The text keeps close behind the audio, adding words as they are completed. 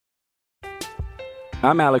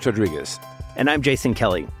I'm Alex Rodriguez. And I'm Jason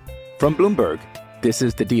Kelly. From Bloomberg, this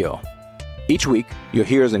is The Deal. Each week, you'll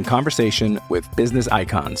hear us in conversation with business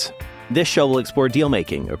icons. This show will explore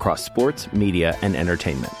deal-making across sports, media, and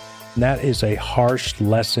entertainment. That is a harsh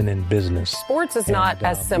lesson in business. Sports is not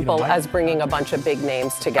as simple as bringing a bunch of big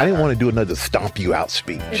names together. I didn't want to do another stomp you out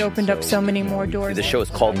speech. It opened up so many more doors. The show is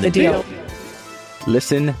called The Deal.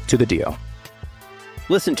 Listen to The Deal.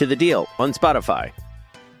 Listen to The Deal on Spotify.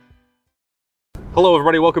 Hello,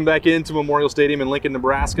 everybody. Welcome back into Memorial Stadium in Lincoln,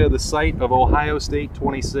 Nebraska, the site of Ohio State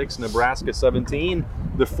 26, Nebraska 17,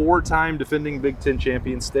 the four-time defending Big Ten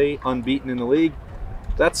champion state, unbeaten in the league.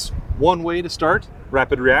 That's one way to start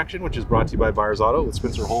Rapid Reaction, which is brought to you by Byers Auto with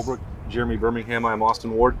Spencer Holbrook, Jeremy Birmingham. I'm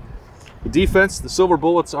Austin Ward. The defense, the Silver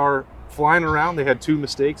Bullets are flying around. They had two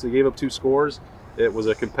mistakes. They gave up two scores. It was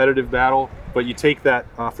a competitive battle, but you take that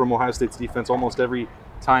from Ohio State's defense almost every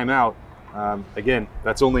time out. Again,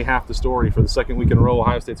 that's only half the story. For the second week in a row,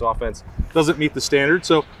 Ohio State's offense doesn't meet the standard.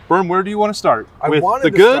 So, Berm, where do you want to start? With the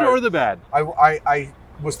good or the bad? I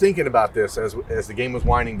was thinking about this as the game was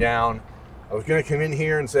winding down. I was going to come in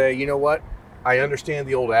here and say, you know what? I understand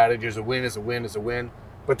the old adage is a win is a win is a win,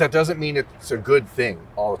 but that doesn't mean it's a good thing.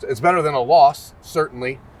 It's better than a loss,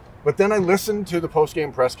 certainly. But then I listened to the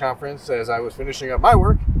post-game press conference as I was finishing up my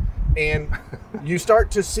work, and you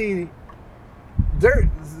start to see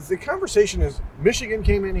the conversation is Michigan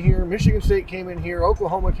came in here, Michigan State came in here,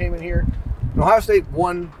 Oklahoma came in here. And Ohio State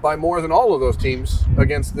won by more than all of those teams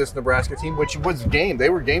against this Nebraska team, which was game. They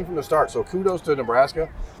were game from the start. So kudos to Nebraska.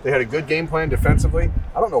 They had a good game plan defensively.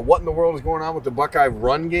 I don't know what in the world is going on with the Buckeye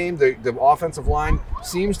run game. The offensive line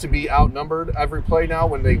seems to be outnumbered every play now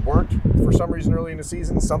when they weren't for some reason early in the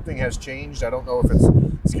season. Something has changed. I don't know if it's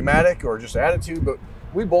schematic or just attitude, but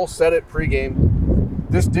we both said it pregame.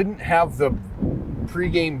 This didn't have the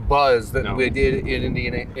pregame buzz that we did in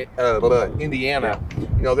Indiana. Yeah.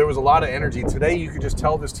 You know, there was a lot of energy. Today, you could just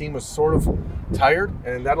tell this team was sort of tired,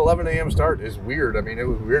 and that 11 a.m. start is weird. I mean, it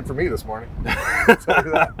was weird for me this morning. I'll tell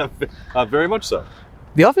you that. Very much so.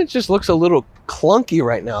 The offense just looks a little clunky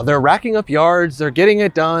right now. They're racking up yards. They're getting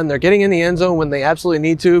it done. They're getting in the end zone when they absolutely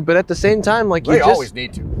need to. But at the same time, they always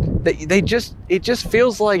need to. It just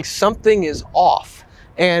feels like something is off.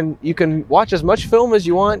 And you can watch as much film as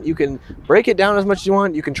you want. You can break it down as much as you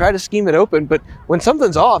want. You can try to scheme it open. But when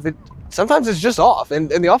something's off, sometimes it's just off. And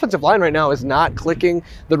the offensive line right now is not clicking.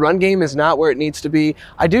 The run game is not where it needs to be.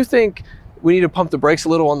 I do think we need to pump the brakes a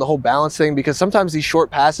little on the whole balance thing, because sometimes these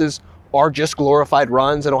short passes are just glorified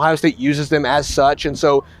runs, and Ohio State uses them as such. And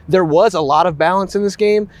so there was a lot of balance in this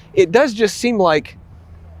game. It does just seem like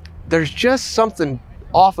there's just something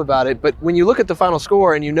off about it. But when you look at the final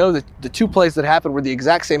score and you know that the two plays that happened were the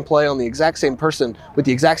exact same play on the exact same person with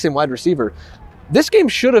the exact same wide receiver, this game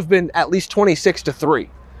should have been at least 26-3,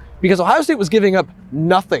 because Ohio State was giving up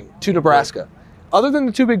nothing to Nebraska. Other than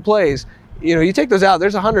the two big plays, you know, you take those out,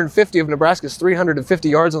 there's 150 of Nebraska's 350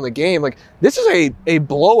 yards on the game. Like, this is a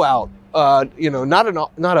blowout, not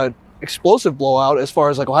a explosive blowout as far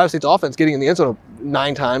as like Ohio State's offense getting in the end zone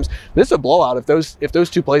 9 times. This is a blowout if those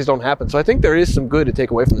two plays don't happen. So I think there is some good to take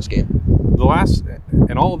away from this game. The last,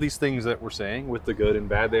 and all of these things that we're saying with the good and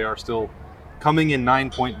bad, they are still coming in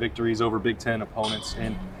 9-point victories over Big Ten opponents.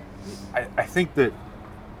 And I think that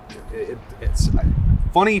it's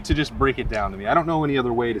funny to just break it down to me. I don't know any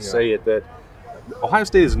other way to say it, that Ohio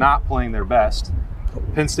State is not playing their best.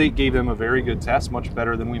 Penn State gave them a very good test, much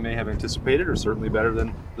better than we may have anticipated, or certainly better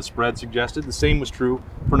than the spread suggested. The same was true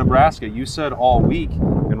for Nebraska. You said all week,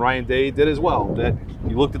 and Ryan Day did as well, that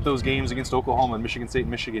you looked at those games against Oklahoma and Michigan State and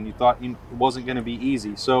Michigan, you thought it wasn't going to be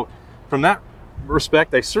easy. So from that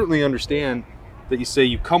respect, I certainly understand that you say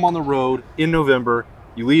you come on the road in November,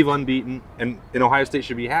 you leave unbeaten, and Ohio State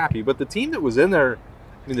should be happy. But the team that was in there,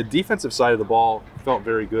 I mean, the defensive side of the ball felt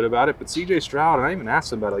very good about it. But C.J. Stroud, and I even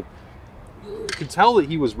asked him about it, like, you could tell that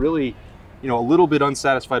he was really, a little bit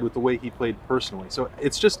unsatisfied with the way he played personally. So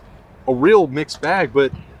it's just a real mixed bag.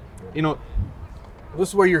 But, this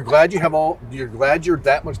is where you're glad you're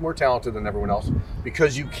that much more talented than everyone else,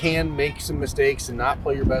 because you can make some mistakes and not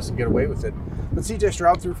play your best and get away with it. But C.J.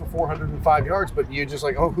 Stroud threw for 405 yards, but you're just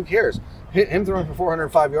like, oh, who cares? Him throwing for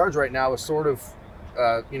 405 yards right now is sort of,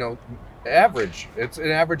 average. It's an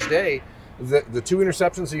average day. The 2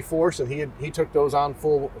 interceptions he forced, and he took those on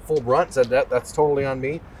full brunt, said that's totally on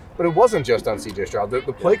me. But it wasn't just on C.J. Stroud. The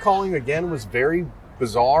play calling, again, was very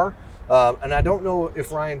bizarre. And I don't know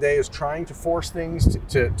if Ryan Day is trying to force things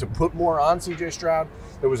to put more on C.J. Stroud.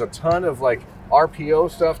 There was a ton of, RPO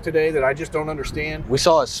stuff today that I just don't understand. We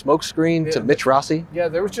saw a smoke screen to Mitch Rossi. Yeah,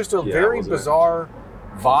 there was just a very bizarre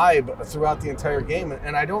vibe throughout the entire game.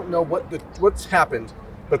 And I don't know what's happened,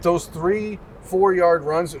 but those 3 4-yard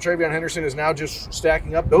runs that TreVeyon Henderson is now just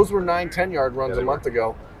stacking up. Those were 9, 10-yard runs a month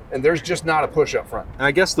ago, and there's just not a push up front. And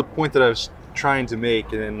I guess the point that I was trying to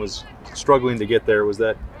make and was struggling to get there was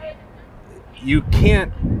that you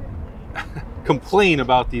can't complain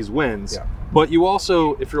about these wins, but you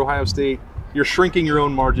also, if you're Ohio State, you're shrinking your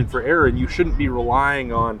own margin for error, and you shouldn't be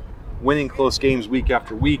relying on winning close games week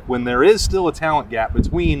after week when there is still a talent gap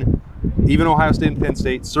between even Ohio State and Penn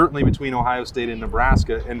State, certainly between Ohio State and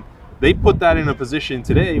Nebraska. And they put that in a position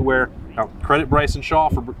today where, now, credit Bryson Shaw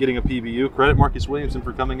for getting a PBU, credit Marcus Williamson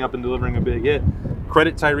for coming up and delivering a big hit,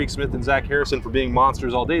 credit Tyreek Smith and Zach Harrison for being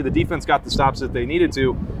monsters all day. The defense got the stops that they needed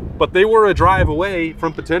to, but they were a drive away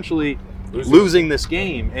from potentially losing this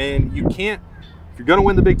game. And you can't, if you're going to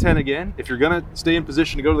win the Big Ten again, if you're going to stay in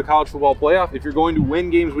position to go to the college football playoff, if you're going to win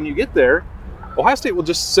games when you get there, Ohio State will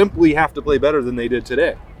just simply have to play better than they did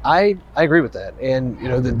today. I agree with that. And, you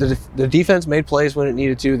know, the defense made plays when it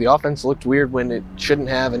needed to. The offense looked weird when it shouldn't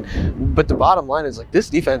have. But the bottom line is, like, this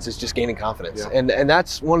defense is just gaining confidence. Yeah. And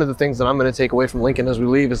that's one of the things that I'm going to take away from Lincoln as we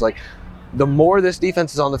leave is, like, the more this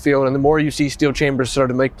defense is on the field and the more you see Steel Chambers start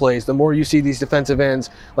to make plays, the more you see these defensive ends,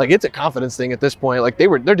 like, it's a confidence thing at this point. Like,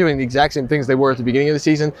 they're doing the exact same things they were at the beginning of the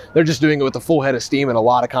season. They're just doing it with a full head of steam and a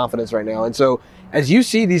lot of confidence right now. And so as you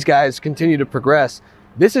see these guys continue to progress,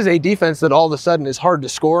 this is a defense that all of a sudden is hard to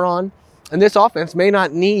score on. And this offense may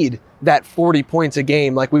not need that 40 points a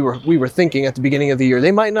game like we were thinking at the beginning of the year.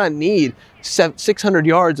 They might not need 600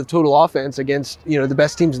 yards of total offense against, you know, the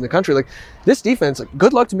best teams in the country. Like, this defense, like,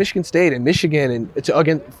 good luck to Michigan State and Michigan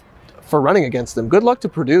and for running against them. Good luck to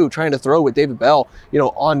Purdue trying to throw with David Bell, you know,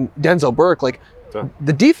 on Denzel Burke. Like,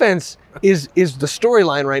 the defense is the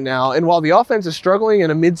storyline right now. And while the offense is struggling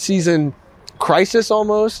in a midseason crisis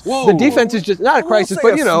almost, the defense is just not a crisis,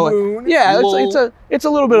 but, you know, it's a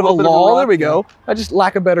little bit of a lull. There we go. I just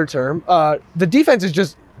lack a better term. The defense is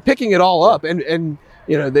just picking it all up, and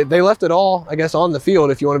you know, they left it all, I guess, on the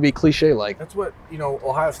field, if you want to be cliche like. That's what, you know,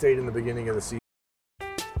 Ohio State in the beginning of the season.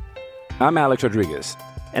 I'm Alex Rodriguez.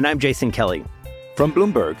 And I'm Jason Kelly. From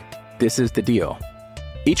Bloomberg, this is The Deal.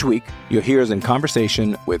 Each week, you'll hear us in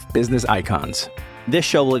conversation with business icons. This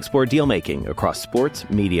show will explore deal-making across sports,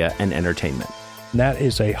 media, and entertainment. That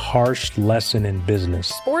is a harsh lesson in business.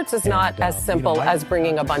 Sports is not as simple as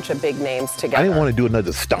bringing a bunch of big names together. I didn't want to do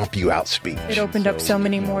another stomp you out speech. It opened up so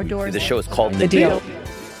many more doors. The show is called The Deal.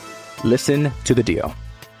 Listen to The Deal.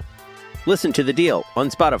 Listen to The Deal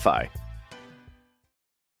on Spotify.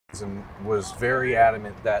 Was very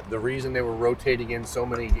adamant that the reason they were rotating in so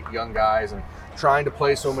many young guys and trying to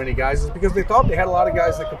play so many guys is because they thought they had a lot of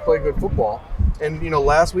guys that could play good football. And, you know,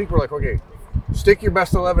 last week we're like, okay, stick your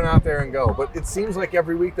best 11 out there and go. But it seems like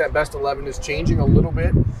every week that best 11 is changing a little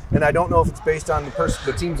bit. And I don't know if it's based on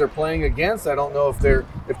the teams they're playing against. I don't know if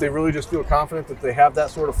they really just feel confident that they have that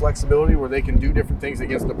sort of flexibility where they can do different things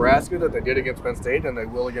against Nebraska that they did against Penn State and they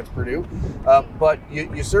will against Purdue. But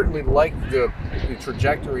you certainly like the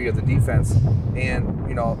trajectory of the defense. And,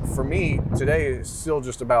 you know, for me, today is still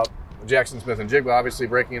just about Jackson Smith and Jigba obviously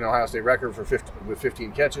breaking an Ohio State record with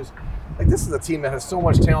 15 catches. Like, this is a team that has so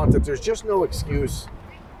much talent that there's just no excuse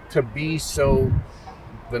to be so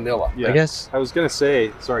vanilla. Yeah, I guess. I was going to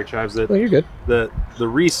say, sorry, Chives, that you're good. The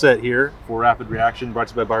reset here for Rapid Reaction brought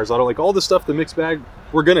to you by Buyers Auto, like all the stuff, the mixed bag,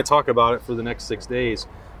 we're going to talk about it for the next 6 days.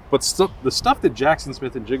 But the stuff that Jackson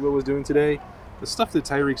Smith and Jigba was doing today, the stuff that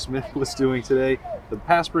Tyreek Smith was doing today, the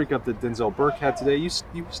pass breakup that Denzel Burke had today, you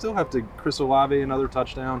still have to Chris Olave another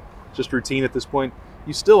touchdown, just routine at this point.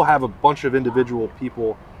 You still have a bunch of individual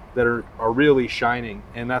people that are really shining,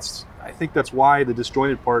 and I think that's why the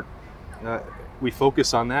disjointed part, we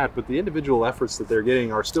focus on that, but the individual efforts that they're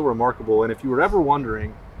getting are still remarkable. And if you were ever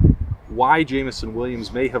wondering why Jameson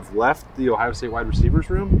Williams may have left the Ohio State wide receivers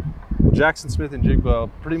room, well, Jackson Smith and Jigba,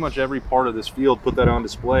 pretty much every part of this field put that on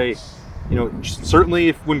display. You know,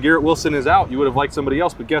 certainly when Garrett Wilson is out, you would have liked somebody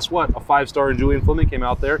else, but guess what? A 5-star in Julian Fleming came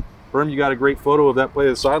out there. Berm, you got a great photo of that play to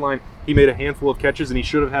the sideline. He made a handful of catches, and he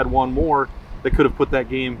should have had one more that could have put that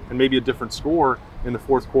game and maybe a different score in the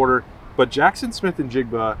fourth quarter. But Jackson Smith and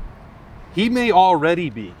Jigba, he may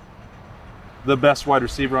already be the best wide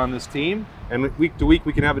receiver on this team. And week to week,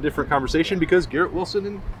 we can have a different conversation because Garrett Wilson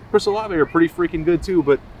and Chris Olave are pretty freaking good too.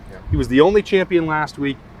 But he was the only champion last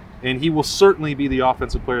week, and he will certainly be the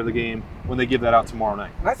offensive player of the game when they give that out tomorrow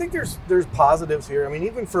night. And I think there's positives here. I mean,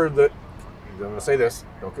 even for I'm going to say this,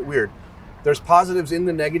 don't get weird. There's positives in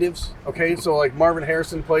the negatives, okay? So, like, Marvin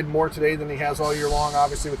Harrison played more today than he has all year long,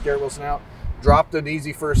 obviously, with Garrett Wilson out. Dropped an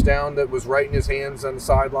easy first down that was right in his hands on the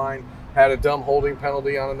sideline. Had a dumb holding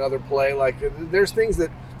penalty on another play. Like, there's things that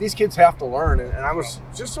these kids have to learn. And I was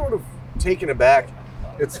just sort of taken aback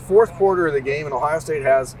It's the fourth quarter of the game, and Ohio State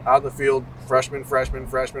has out of the field freshmen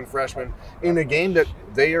in a game that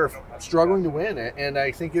they are struggling to win. And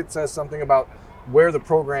I think it says something about where the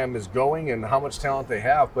program is going and how much talent they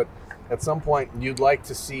have. But at some point, you'd like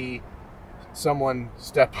to see someone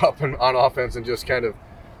step up on offense and just kind of,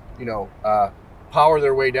 power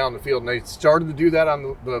their way down the field. And they started to do that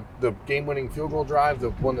on the game-winning field goal drive, the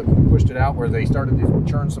one that pushed it out, where they started to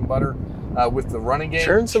churn some butter with the running game.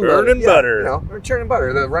 Churn butter. Churning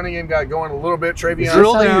butter. The running game got going a little bit. Travion.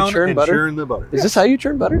 Drill down and churn the butter. Is this how you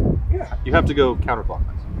churn butter? Yeah. You have to go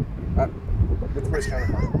counterclockwise. Get the race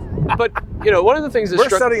counterclockwise. But, one of the things that We're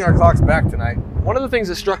setting our clocks back tonight. One of the things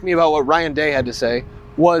that struck me about what Ryan Day had to say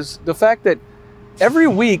was the fact that every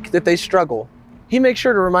week that they struggle, he makes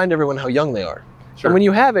sure to remind everyone how young they are. Sure. And when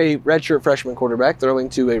you have a redshirt freshman quarterback throwing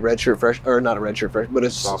to a redshirt but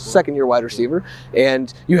a second-year wide receiver,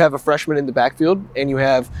 and you have a freshman in the backfield, and you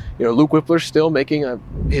have Luke Whippler still making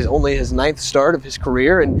his ninth start of his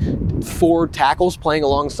career, and 4 tackles playing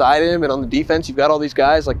alongside him, and on the defense you've got all these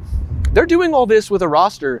guys. Like, they're doing all this with a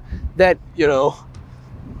roster that a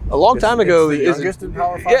long time ago it's the youngest in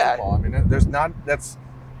Power 5 football. I mean,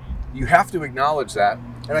 you have to acknowledge that,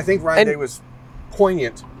 and I think Ryan Day was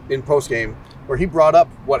poignant in postgame, where he brought up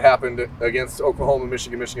what happened against Oklahoma,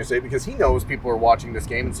 Michigan State, because he knows people are watching this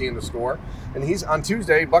game and seeing the score. And he's on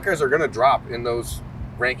Tuesday, Buckeyes are going to drop in those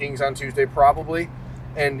rankings on Tuesday probably.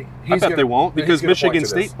 And I bet they won't, because Michigan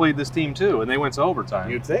State played this team too, and they went to overtime.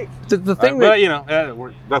 You'd think. The thing that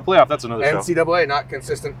playoff, that's another show. NCAA not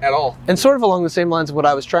consistent at all. And sort of along the same lines of what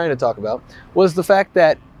I was trying to talk about was the fact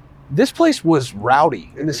that this place was rowdy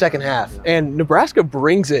in the second half, and Nebraska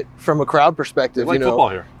brings it from a crowd perspective. Like football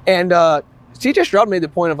here. And C.J. Stroud made the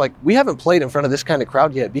point of, we haven't played in front of this kind of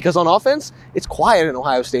crowd yet, because on offense, it's quiet in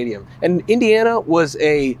Ohio Stadium. And Indiana was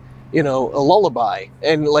a lullaby.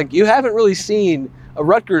 And, you haven't really seen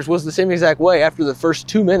Rutgers was the same exact way after the first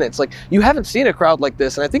 2 minutes. You haven't seen a crowd like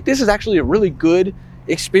this. And I think this is actually a really good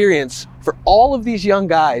experience for all of these young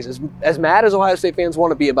guys. As mad as Ohio State fans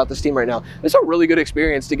want to be about this team right now, it's a really good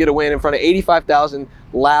experience to get a win in front of 85,000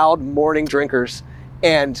 loud morning drinkers.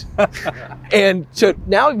 And so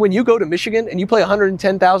now when you go to Michigan and you play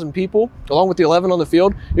 110,000 people along with the 11 on the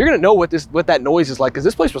field, you're going to know what that noise is like, because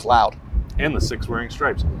this place was loud. And the 6 wearing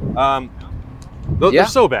stripes. They're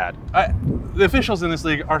so bad. The officials in this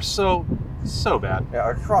league are so bad. Yeah,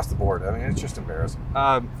 across the board. I mean, it's just embarrassing.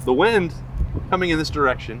 The wind coming in this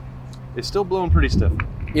direction is still blowing pretty stiff.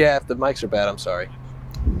 Yeah, if the mics are bad, I'm sorry.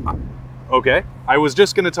 Okay. I was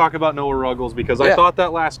just going to talk about Noah Ruggles, because I thought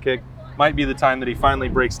that last kick might be the time that he finally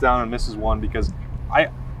breaks down and misses one, because I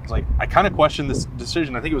kind of questioned this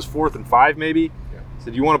decision. I think it was 4th and 5 maybe. Yeah.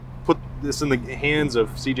 Said, you want to put this in the hands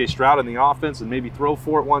of C.J. Stroud in the offense and maybe throw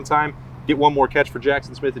for it one time, get one more catch for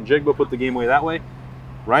Jackson Smith and Jigba, put the game away that way.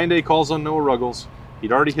 Ryan Day calls on Noah Ruggles.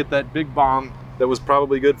 He'd already hit that big bomb that was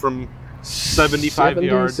probably good from 75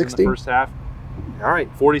 yards 60. In the first half. All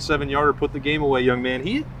right, 47-yarder, put the game away, young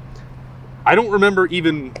man. I don't remember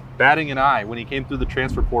even batting an eye when he came through the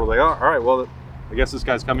transfer portal. All right, well, I guess this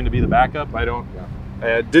guy's coming to be the backup.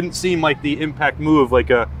 It didn't seem like the impact move like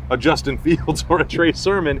a Justin Fields or a Trey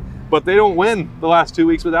Sermon, but they don't win the last 2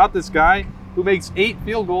 weeks without this guy who makes 8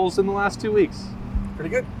 field goals in the last 2 weeks. Pretty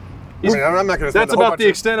good. I'm not going to. That's about the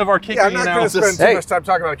extent of our kicking analysis. I'm not going to spend too much time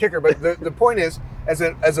talking about a kicker, but the point is, as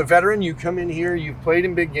a veteran, you come in here, you've played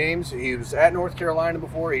in big games. He was at North Carolina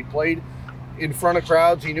before. He played in front of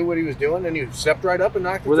crowds. He knew what he was doing, and he stepped right up and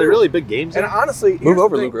knocked it through. Were they really big games? And honestly, move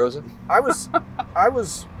over, Luke Rosen. I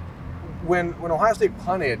was when Ohio State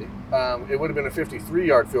punted, it would have been a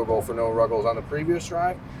 53-yard field goal for Noah Ruggles on the previous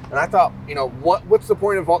drive. And I thought, what's the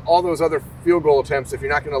point of all those other field goal attempts if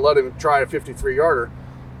you're not going to let him try a 53-yarder?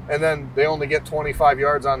 And then they only get 25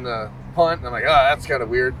 yards on the punt, and I'm like, that's kind of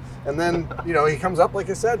weird. And then, he comes up, like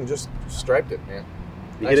I said, and just striped it, man.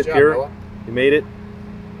 He hit it pure. He made it.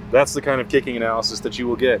 That's the kind of kicking analysis that you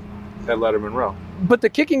will get at Letterman Row. But the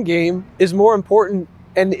kicking game is more important,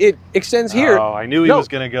 and it extends here. Oh, I knew he was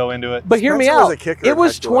going to go into it. But hear me out. It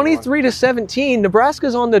was 23-17.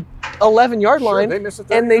 Nebraska's on the 11-yard line,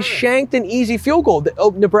 and they shanked an easy field goal.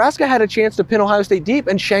 Nebraska had a chance to pin Ohio State deep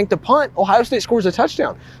and shanked a punt. Ohio State scores a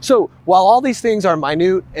touchdown. So while all these things are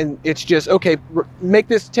minute, and it's just, okay,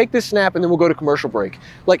 take this snap, and then we'll go to commercial break.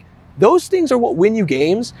 Those things are what win you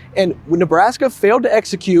games, and when Nebraska failed to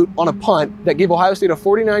execute on a punt that gave Ohio State a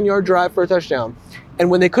 49-yard drive for a touchdown, and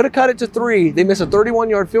when they could have cut it to 3, they miss a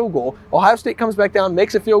 31-yard field goal. Ohio State comes back down,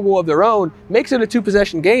 makes a field goal of their own, makes it a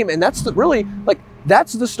 2-possession game, and that's really,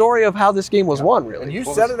 that's the story of how this game was won, really. And you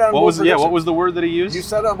said it on what Bold was Predictions. what was the word that he used? You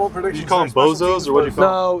said on Bold Predictions. Did you call them that special bozos, teams or what did you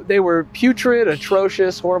call them? No, they were putrid,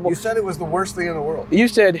 atrocious, horrible. You said it was the worst thing in the world. You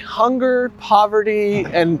said hunger, poverty,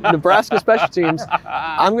 and Nebraska special teams.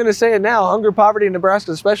 I'm going to say it now. Hunger, poverty, and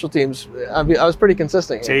Nebraska special teams. I was pretty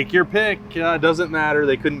consistent here. Take your pick. Doesn't matter.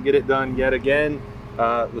 They couldn't get it done yet again.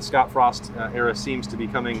 The Scott Frost era seems to be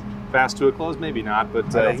coming fast to a close. Maybe not, but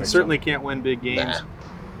he certainly can't win big games. Nah.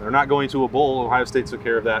 They're not going to a bowl. Ohio State took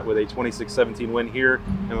care of that with a 26-17 win here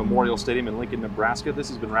in Memorial Stadium in Lincoln, Nebraska. This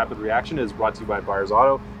has been Rapid Reaction. It is brought to you by Byers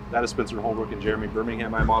Auto. That is Spencer Holbrook and Jeremy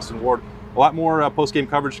Birmingham. I'm Austin Ward. A lot more post-game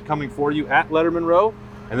coverage coming for you at Letterman Row,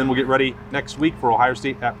 and then we'll get ready next week for Ohio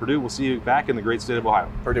State at Purdue. We'll see you back in the great state of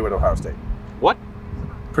Ohio. Purdue at Ohio State. What?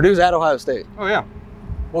 Purdue's at Ohio State. Oh, yeah.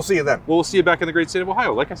 We'll see you then. We'll see you back in the great state of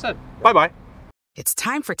Ohio, like I said. Bye-bye. It's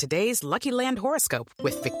time for today's Lucky Land horoscope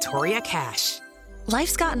with Victoria Cash.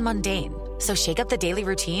 Life's gotten mundane, so shake up the daily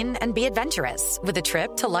routine and be adventurous with a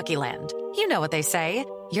trip to Lucky Land. You know what they say,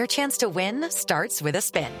 your chance to win starts with a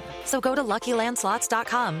spin. So go to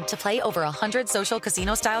LuckyLandSlots.com to play over 100 social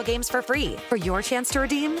casino-style games for free for your chance to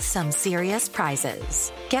redeem some serious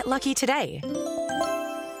prizes. Get lucky today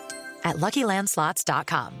at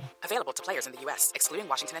LuckyLandSlots.com. Available to players in the U.S., excluding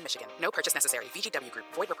Washington and Michigan. No purchase necessary. VGW Group.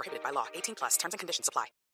 Void where prohibited by law. 18+. Terms and conditions apply.